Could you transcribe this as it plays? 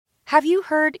Have you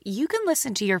heard you can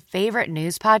listen to your favorite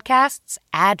news podcasts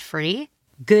ad-free?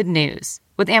 Good news.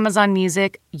 With Amazon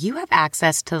Music, you have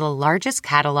access to the largest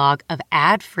catalog of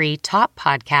ad-free top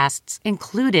podcasts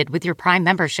included with your Prime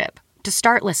membership. To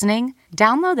start listening,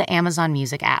 download the Amazon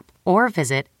Music app or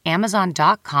visit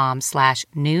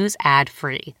amazon.com/news ad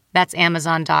free. That's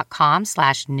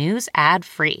amazon.com/news ad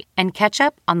free and catch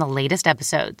up on the latest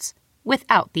episodes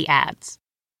without the ads.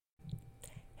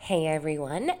 Hey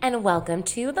everyone, and welcome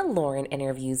to the Lauren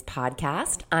Interviews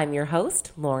podcast. I'm your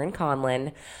host, Lauren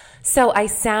Conlin. So I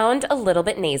sound a little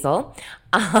bit nasal.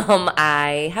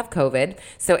 I have COVID,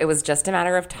 so it was just a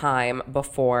matter of time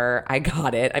before I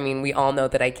got it. I mean, we all know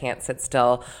that I can't sit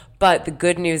still, but the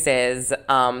good news is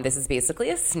this is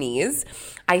basically a sneeze.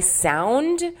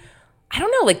 I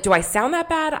don't know, do I sound that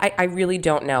bad? I really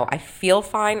don't know. I feel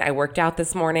fine. I worked out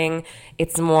this morning.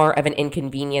 It's more of an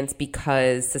inconvenience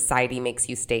because society makes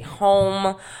you stay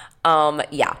home.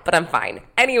 But I'm fine.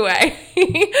 Anyway,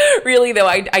 really though,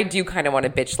 I do kind of want to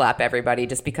bitch slap everybody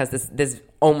just because this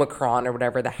Omicron or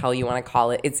whatever the hell you want to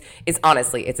call it, it's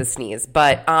honestly, it's a sneeze.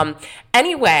 But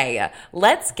anyway,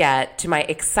 let's get to my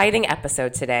exciting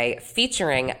episode today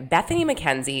featuring Bethany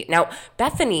McKenzie. Now,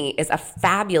 Bethany is a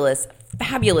fabulous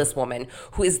woman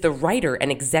who is the writer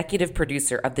and executive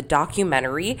producer of the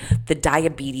documentary, The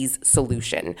Diabetes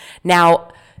Solution. Now,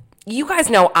 you guys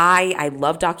know I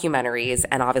love documentaries,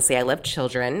 and obviously I love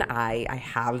children. I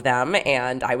have them,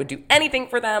 and I would do anything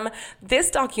for them.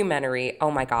 This documentary, oh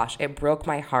my gosh, it broke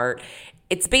my heart.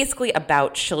 It's basically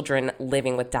about children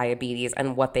living with diabetes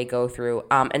and what they go through.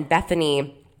 And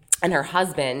Bethany and her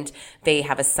husband, they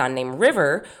have a son named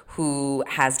River who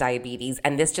has diabetes,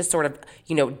 and this just sort of,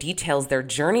 details their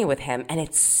journey with him, and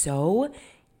it's so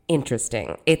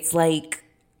interesting. It's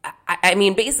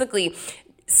basically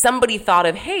somebody thought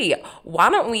of, hey, why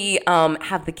don't we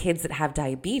have the kids that have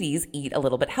diabetes eat a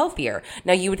little bit healthier?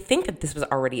 Now, you would think that this was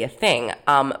already a thing,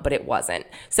 but it wasn't.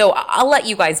 So I'll let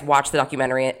you guys watch the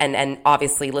documentary and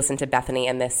obviously listen to Bethany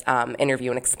in this interview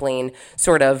and explain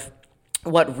sort of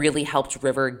what really helped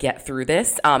River get through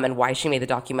this and why she made the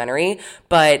documentary.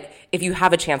 But if you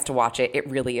have a chance to watch it, it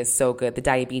really is so good. The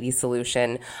Diabetes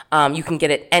Solution. You can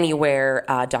get it anywhere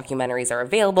documentaries are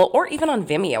available, or even on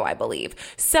Vimeo, I believe.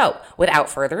 So without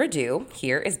further ado,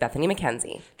 here is Bethany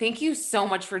McKenzie. Thank you so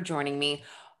much for joining me.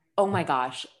 Oh my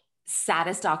gosh,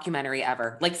 saddest documentary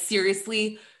ever.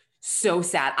 Seriously, so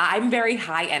sad. I'm very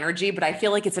high energy, but I feel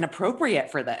like it's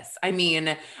inappropriate for this. I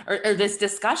mean, or this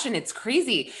discussion, it's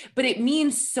crazy, but it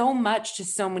means so much to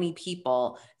so many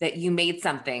people that you made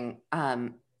something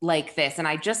like this. And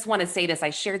I just want to say this, I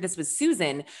shared this with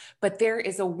Susan, but there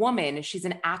is a woman, she's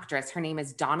an actress. Her name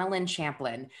is Donna Lynn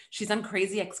Champlin. She's on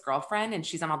Crazy Ex-Girlfriend, and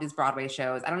she's on all these Broadway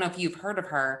shows. I don't know if you've heard of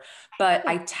her, but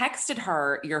I texted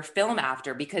her your film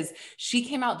after because she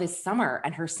came out this summer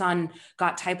and her son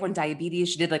got type 1 diabetes.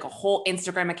 She did a whole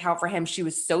Instagram account for him. She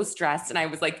was so stressed. And I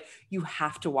was like, you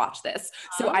have to watch this.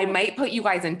 So I might put you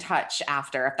guys in touch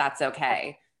after, if that's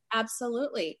okay.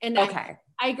 Absolutely. And okay.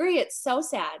 I agree. It's so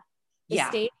sad. The Yeah.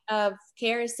 state of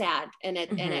care is sad, and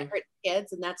it hurts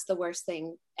kids, and that's the worst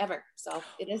thing ever. So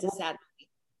it is a sad movie.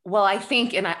 Well, I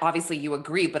think, and obviously you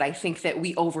agree, but I think that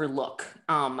we overlook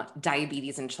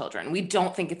diabetes in children. We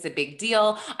don't think it's a big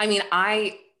deal. I mean,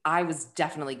 I was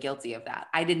definitely guilty of that.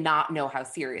 I did not know how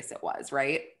serious it was,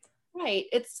 right? Right.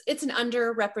 It's an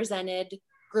underrepresented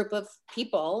group of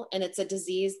people, and it's a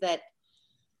disease that,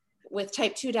 with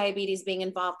type 2 diabetes being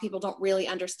involved, people don't really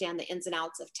understand the ins and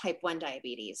outs of type 1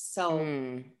 diabetes. So,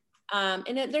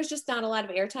 there's just not a lot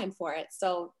of airtime for it.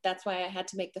 So that's why I had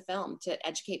to make the film, to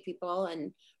educate people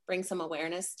and bring some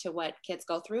awareness to what kids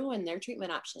go through and their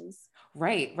treatment options.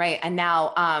 Right. And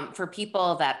now for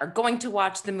people that are going to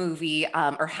watch the movie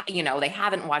or, they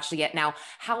haven't watched it yet. Now,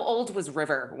 how old was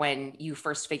River when you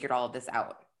first figured all of this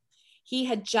out? He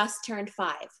had just turned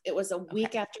 5. It was a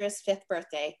week after his 5th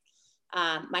birthday.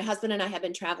 My husband and I have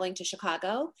been traveling to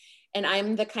Chicago, and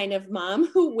I'm the kind of mom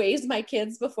who weighs my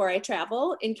kids before I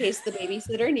travel in case the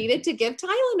babysitter needed to give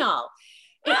Tylenol,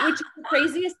 which is the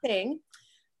craziest thing.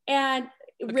 And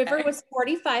River was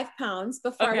 45 pounds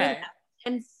before we left.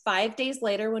 And 5 days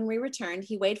later, when we returned,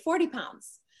 he weighed 40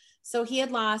 pounds. So he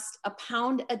had lost a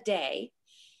pound a day.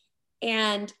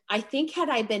 And I think had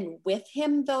I been with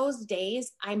him those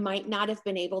days, I might not have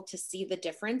been able to see the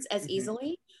difference as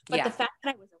easily. But the fact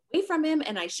that I was away from him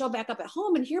and I show back up at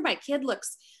home and here my kid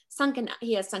looks sunken,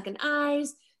 he has sunken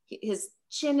eyes, his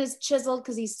chin is chiseled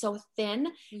because he's so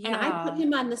thin. Yeah. And I put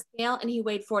him on the scale and he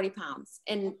weighed 40 pounds.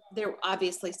 And there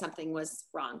obviously something was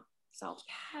wrong. So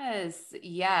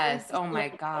Yes. Oh my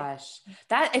gosh.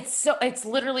 It's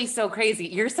literally so crazy.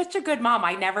 You're such a good mom.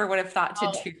 I never would have thought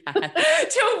to do that,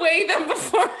 to weigh them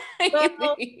before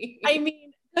well, I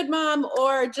mean, good mom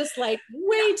or just like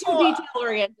way too detail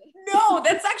oriented. No,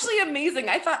 that's actually amazing.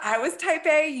 I thought I was type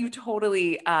A. You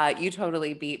totally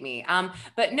beat me.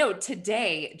 But no,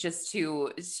 today, just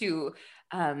to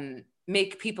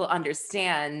make people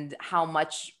understand how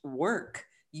much work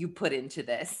you put into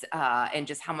this, and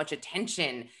just how much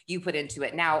attention you put into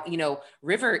it. Now,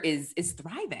 River is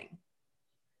thriving.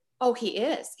 Oh, he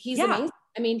is. He's amazing.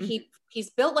 I mean, he's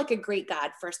built like a Greek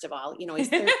god, first of all. He's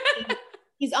 13,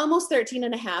 he's almost 13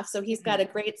 and a half. So he's got a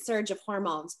great surge of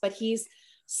hormones, but he's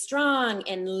strong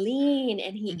and lean,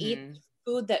 and he eats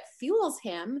food that fuels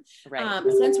him. Right.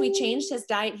 Since we changed his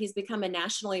diet, he's become a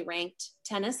nationally ranked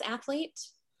tennis athlete.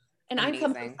 And I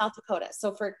come from South Dakota.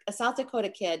 So for a South Dakota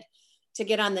kid to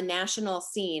get on the national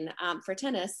scene for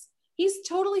tennis, he's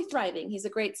totally thriving. He's a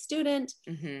great student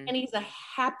and he's a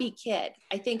happy kid.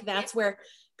 I think that's where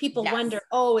people wonder,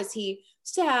 oh, is he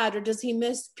sad or does he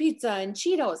miss pizza and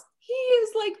Cheetos? He is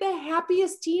like the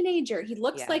happiest teenager. He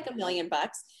looks like $1 million.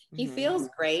 He feels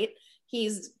great.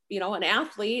 He's, an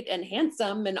athlete and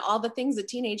handsome and all the things a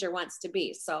teenager wants to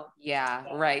be. So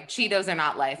right. Cheetos are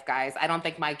not life, guys. I don't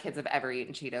think my kids have ever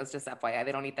eaten Cheetos, just FYI.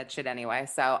 They don't eat that shit anyway.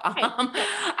 So,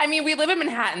 I mean, we live in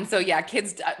Manhattan. So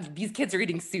these kids are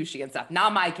eating sushi and stuff.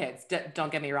 Not my kids.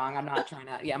 Don't get me wrong. I'm not trying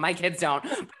to, my kids don't,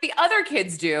 but the other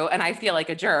kids do. And I feel like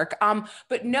a jerk.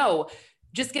 But no,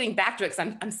 just getting back to it,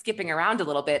 because I'm skipping around a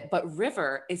little bit, but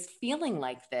River is feeling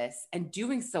like this and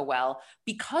doing so well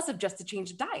because of just a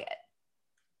change of diet.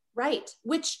 Right.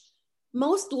 Which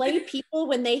most lay people,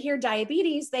 when they hear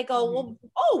diabetes, they go,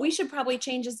 well, we should probably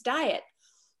change his diet.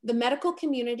 The medical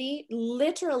community,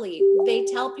 literally, they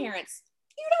tell parents,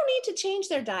 you don't need to change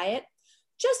their diet.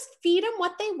 Just feed them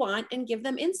what they want and give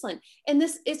them insulin. And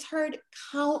this is heard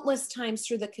countless times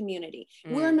through the community.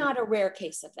 We're not a rare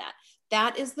case of that.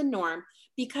 That is the norm,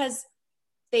 because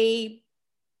they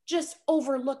just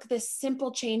overlook this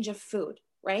simple change of food,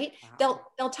 right? Wow.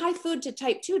 They'll tie food to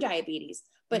type 2 diabetes,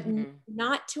 but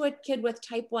not to a kid with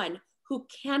type 1 who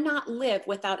cannot live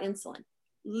without insulin.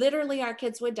 Literally, our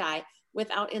kids would die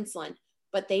without insulin,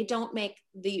 but they don't make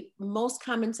the most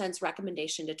common sense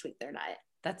recommendation to tweak their diet.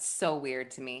 That's so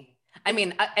weird to me. I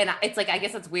mean, and it's like, I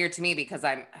guess it's weird to me because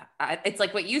it's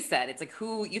like what you said. It's like,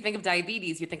 who you think of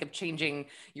diabetes, you think of changing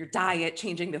your diet,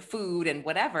 changing the food and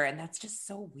whatever. And that's just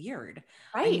so weird.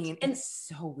 Right. I mean, it's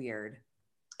so weird.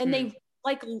 And they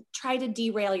like try to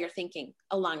derail your thinking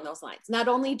along those lines. Not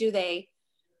only do they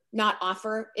not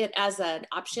offer it as an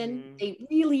option, they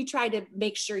really try to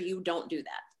make sure you don't do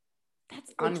that.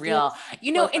 That's unreal.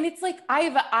 And it's like,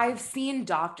 I've seen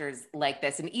doctors like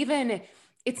this, and even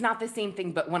it's not the same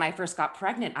thing, but when I first got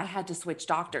pregnant, I had to switch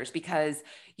doctors because,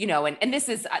 and this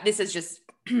is just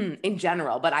in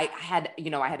general, but I had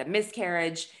a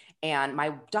miscarriage. And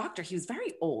my doctor, he was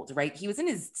very old, right? He was in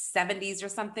his 70s or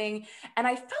something. And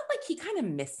I felt like he kind of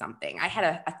missed something. I had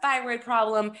a thyroid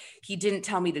problem. He didn't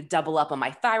tell me to double up on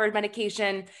my thyroid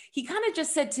medication. He kind of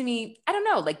just said to me, I don't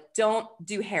know, like, don't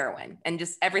do heroin and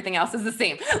just everything else is the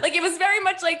same. Like, it was very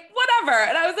much like, whatever.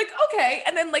 And I was like, okay.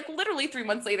 And then like literally 3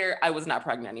 months later, I was not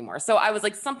pregnant anymore. So I was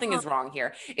like, something is wrong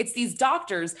here. It's these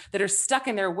doctors that are stuck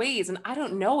in their ways. And I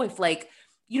don't know if like,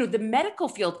 the medical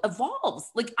field evolves.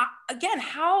 Like, again,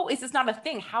 how is this not a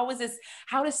thing? How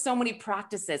does so many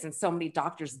practices and so many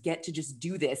doctors get to just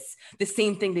do the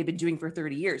same thing they've been doing for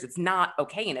 30 years? It's not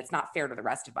okay. And it's not fair to the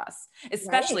rest of us,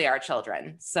 especially our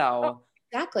children. So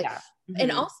exactly. Yeah.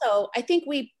 And also I think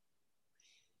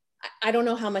I don't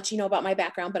know how much you know about my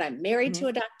background, but I'm married to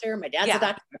a doctor. My dad's a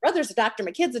doctor. My brother's a doctor.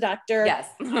 My kid's a doctor. Yes.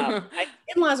 My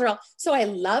in-laws are all, so I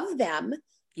love them.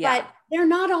 But they're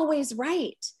not always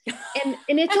right. And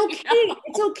it's okay.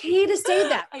 It's okay to say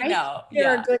that, right? I know. There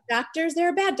are good doctors, there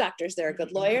are bad doctors, there are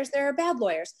good lawyers, there are bad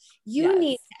lawyers. You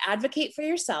need to advocate for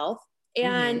yourself,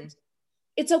 and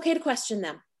it's okay to question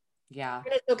them. Yeah.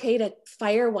 And it's okay to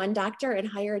fire one doctor and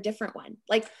hire a different one.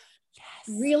 Like,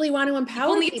 really want to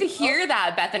empower people. To hear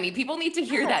that, Bethany. People need to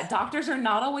hear that doctors are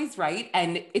not always right,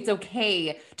 and it's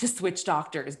okay to switch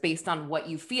doctors based on what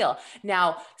you feel.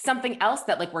 Now, something else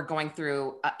that like we're going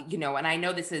through, and I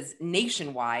know this is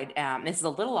nationwide. This is a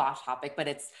little off topic, but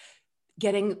it's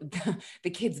getting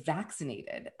the kids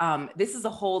vaccinated. This is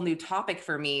a whole new topic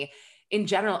for me. In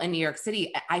general, in New York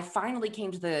City, I finally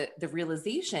came to the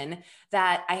realization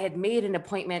that I had made an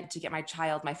appointment to get my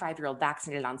 5-year-old,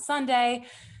 vaccinated on Sunday.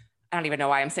 I don't even know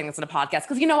why I'm saying this in a podcast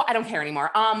because, I don't care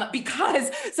anymore.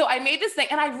 So I made this thing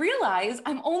and I realized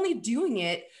I'm only doing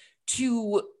it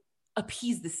to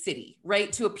appease the city,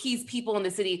 right? To appease people in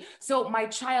the city. So my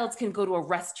child can go to a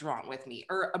restaurant with me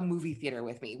or a movie theater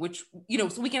with me, which, you know,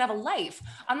 so we can have a life.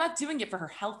 I'm not doing it for her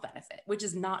health benefit, which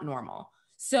is not normal.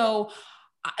 So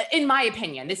in my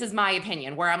opinion, this is my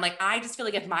opinion, where I'm like, I just feel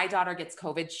like if my daughter gets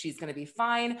COVID, she's going to be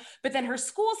fine. But then her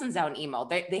school sends out an email.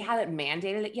 They haven't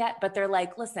mandated it yet, but they're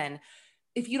like, listen,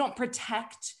 if you don't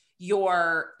protect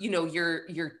your, you know, your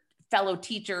fellow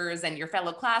teachers and your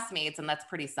fellow classmates, and that's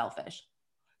pretty selfish.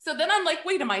 So then I'm like,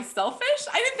 wait, am I selfish?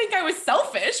 I didn't think I was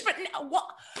selfish, but no, well,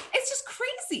 it's just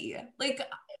crazy. Like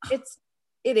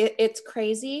it's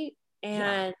crazy.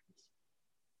 And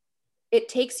it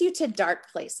takes you to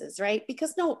dark places, right?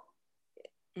 Because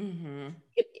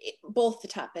both the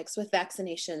topics with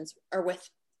vaccinations or with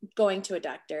going to a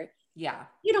doctor. Yeah.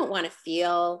 You don't want to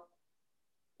feel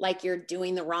like you're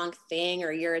doing the wrong thing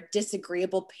or you're a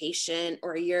disagreeable patient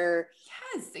or you're.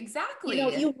 Yes, exactly.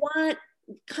 You know,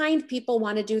 kind people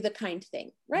want to do the kind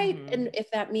thing, right? And if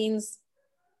that means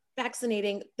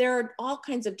vaccinating, there are all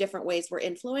kinds of different ways we're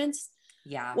influenced.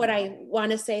 Yeah. What I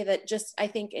want to say that just, I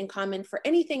think in common for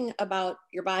anything about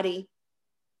your body,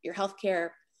 your healthcare,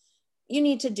 you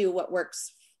need to do what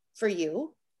works for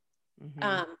you.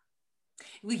 Well,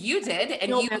 you did,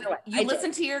 and you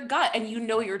listened to your gut, and you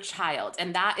know your child,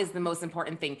 and that is the most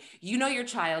important thing. You know your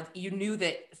child. You knew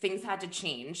that things had to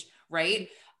change, right?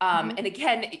 And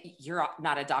again, you're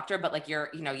not a doctor, but like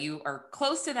you are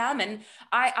close to them. And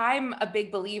I'm a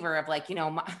big believer of like, you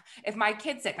know, if my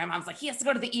kid's sick, my mom's like, he has to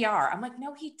go to the ER. I'm like,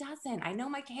 no, he doesn't. I know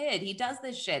my kid, he does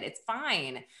this shit. It's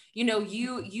fine. You know,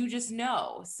 you just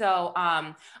know. So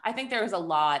I think there's a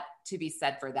lot to be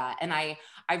said for that. And I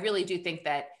really do think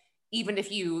that even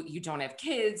if you don't have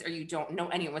kids or you don't know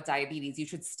anyone with diabetes, you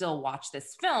should still watch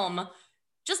this film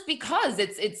just because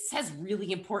it says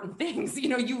really important things. You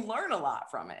know, you learn a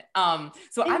lot from it.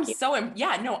 So I'm so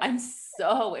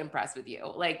impressed with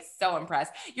you. Like, so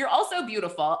impressed. You're also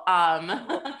beautiful.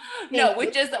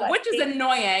 Which is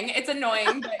annoying. It's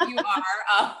annoying that you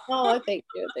are. Oh, thank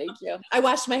you. I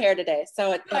washed my hair today,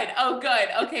 so it's good. Oh, good.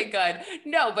 Okay, good.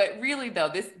 No, but really though,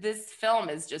 this film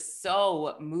is just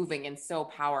so moving and so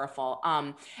powerful.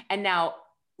 And now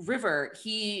River,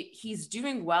 he's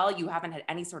doing well. You haven't had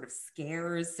any sort of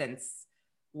scares since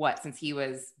he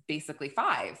was basically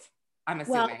 5, I'm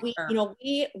assuming. Well,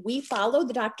 we followed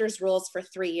the doctor's rules for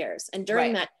 3 years. And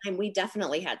during that time, we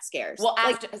definitely had scares. Well,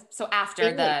 after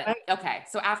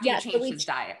you changed his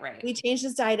diet, right? We changed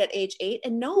his diet at age 8,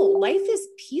 and life is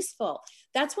peaceful.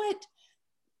 That's what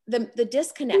the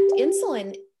disconnect.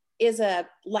 Insulin is a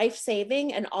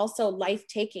life-saving and also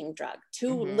life-taking drug.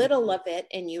 Too little of it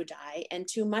and you die, and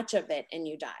too much of it and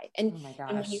you die. And,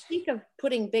 and when you think of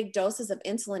putting big doses of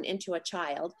insulin into a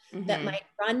child that might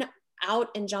run out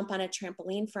and jump on a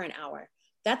trampoline for an hour,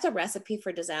 that's a recipe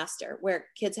for disaster, where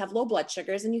kids have low blood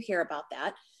sugars, and you hear about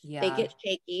that. Yeah. They get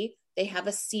shaky, they have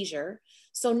a seizure.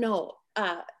 So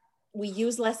we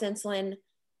use less insulin.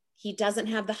 He doesn't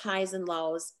have the highs and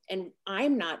lows, and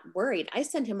I'm not worried. I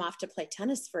send him off to play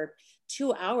tennis for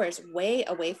 2 hours way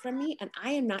away from me, and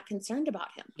I am not concerned about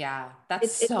him. Yeah,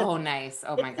 that's so nice.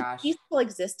 Oh my gosh. It's a peaceful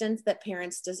existence that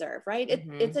parents deserve, right?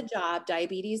 It's a job.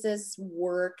 Diabetes is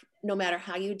work, no matter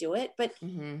how you do it, but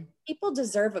people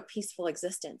deserve a peaceful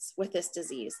existence with this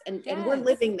disease, and we're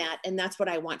living that, and that's what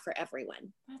I want for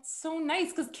everyone. That's so nice,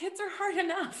 because kids are hard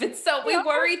enough. We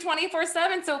worry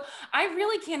 24/7. So I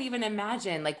really can't even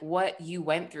imagine like what you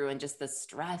went through and just the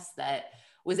stress that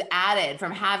was added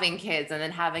from having kids and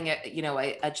then having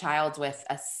a child with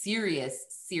a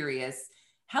serious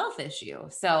health issue.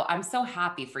 So I'm so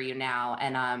happy for you now.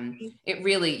 And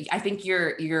I think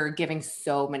you're giving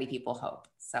so many people hope.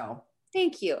 So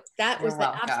thank you. That was the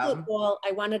absolute goal.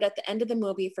 I wanted at the end of the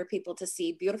movie for people to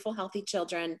see beautiful, healthy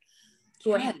children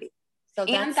who are happy. So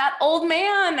and that old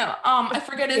man, I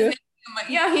forget his name, but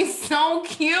yeah, he's so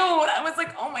cute. I was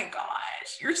like, oh my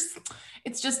gosh,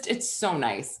 it's so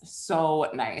nice. So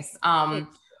nice.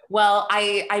 Well,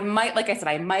 I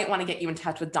might want to get you in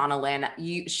touch with Donna Lynn.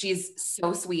 She's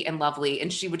so sweet and lovely,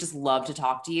 and she would just love to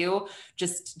talk to you,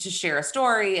 just to share a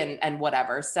story and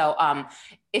whatever. So,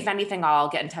 if anything, I'll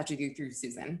get in touch with you through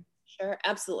Susan. Sure.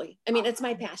 Absolutely. I mean, it's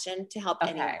my passion to help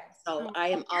anyone. So I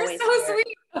am always so here.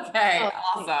 Sweet. Okay.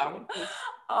 Awesome.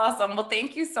 Awesome. Well,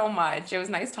 thank you so much. It was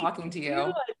nice talking to you. I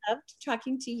loved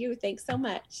talking to you. Thanks so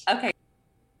much. Okay.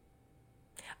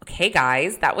 Okay,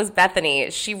 guys, that was Bethany.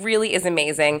 She really is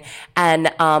amazing.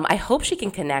 And I hope she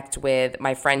can connect with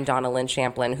my friend Donna Lynn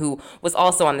Champlin, who was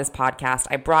also on this podcast.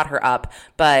 I brought her up,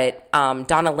 but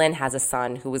Donna Lynn has a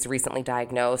son who was recently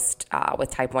diagnosed with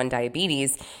type 1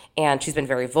 diabetes. and she's been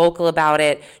very vocal about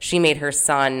it. She made her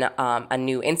son a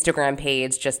new Instagram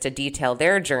page just to detail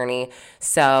their journey.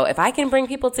 So if I can bring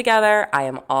people together, I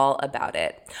am all about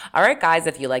it. All right, guys,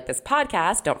 if you like this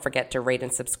podcast, don't forget to rate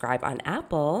and subscribe on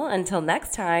Apple. Until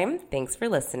next time, thanks for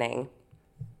listening.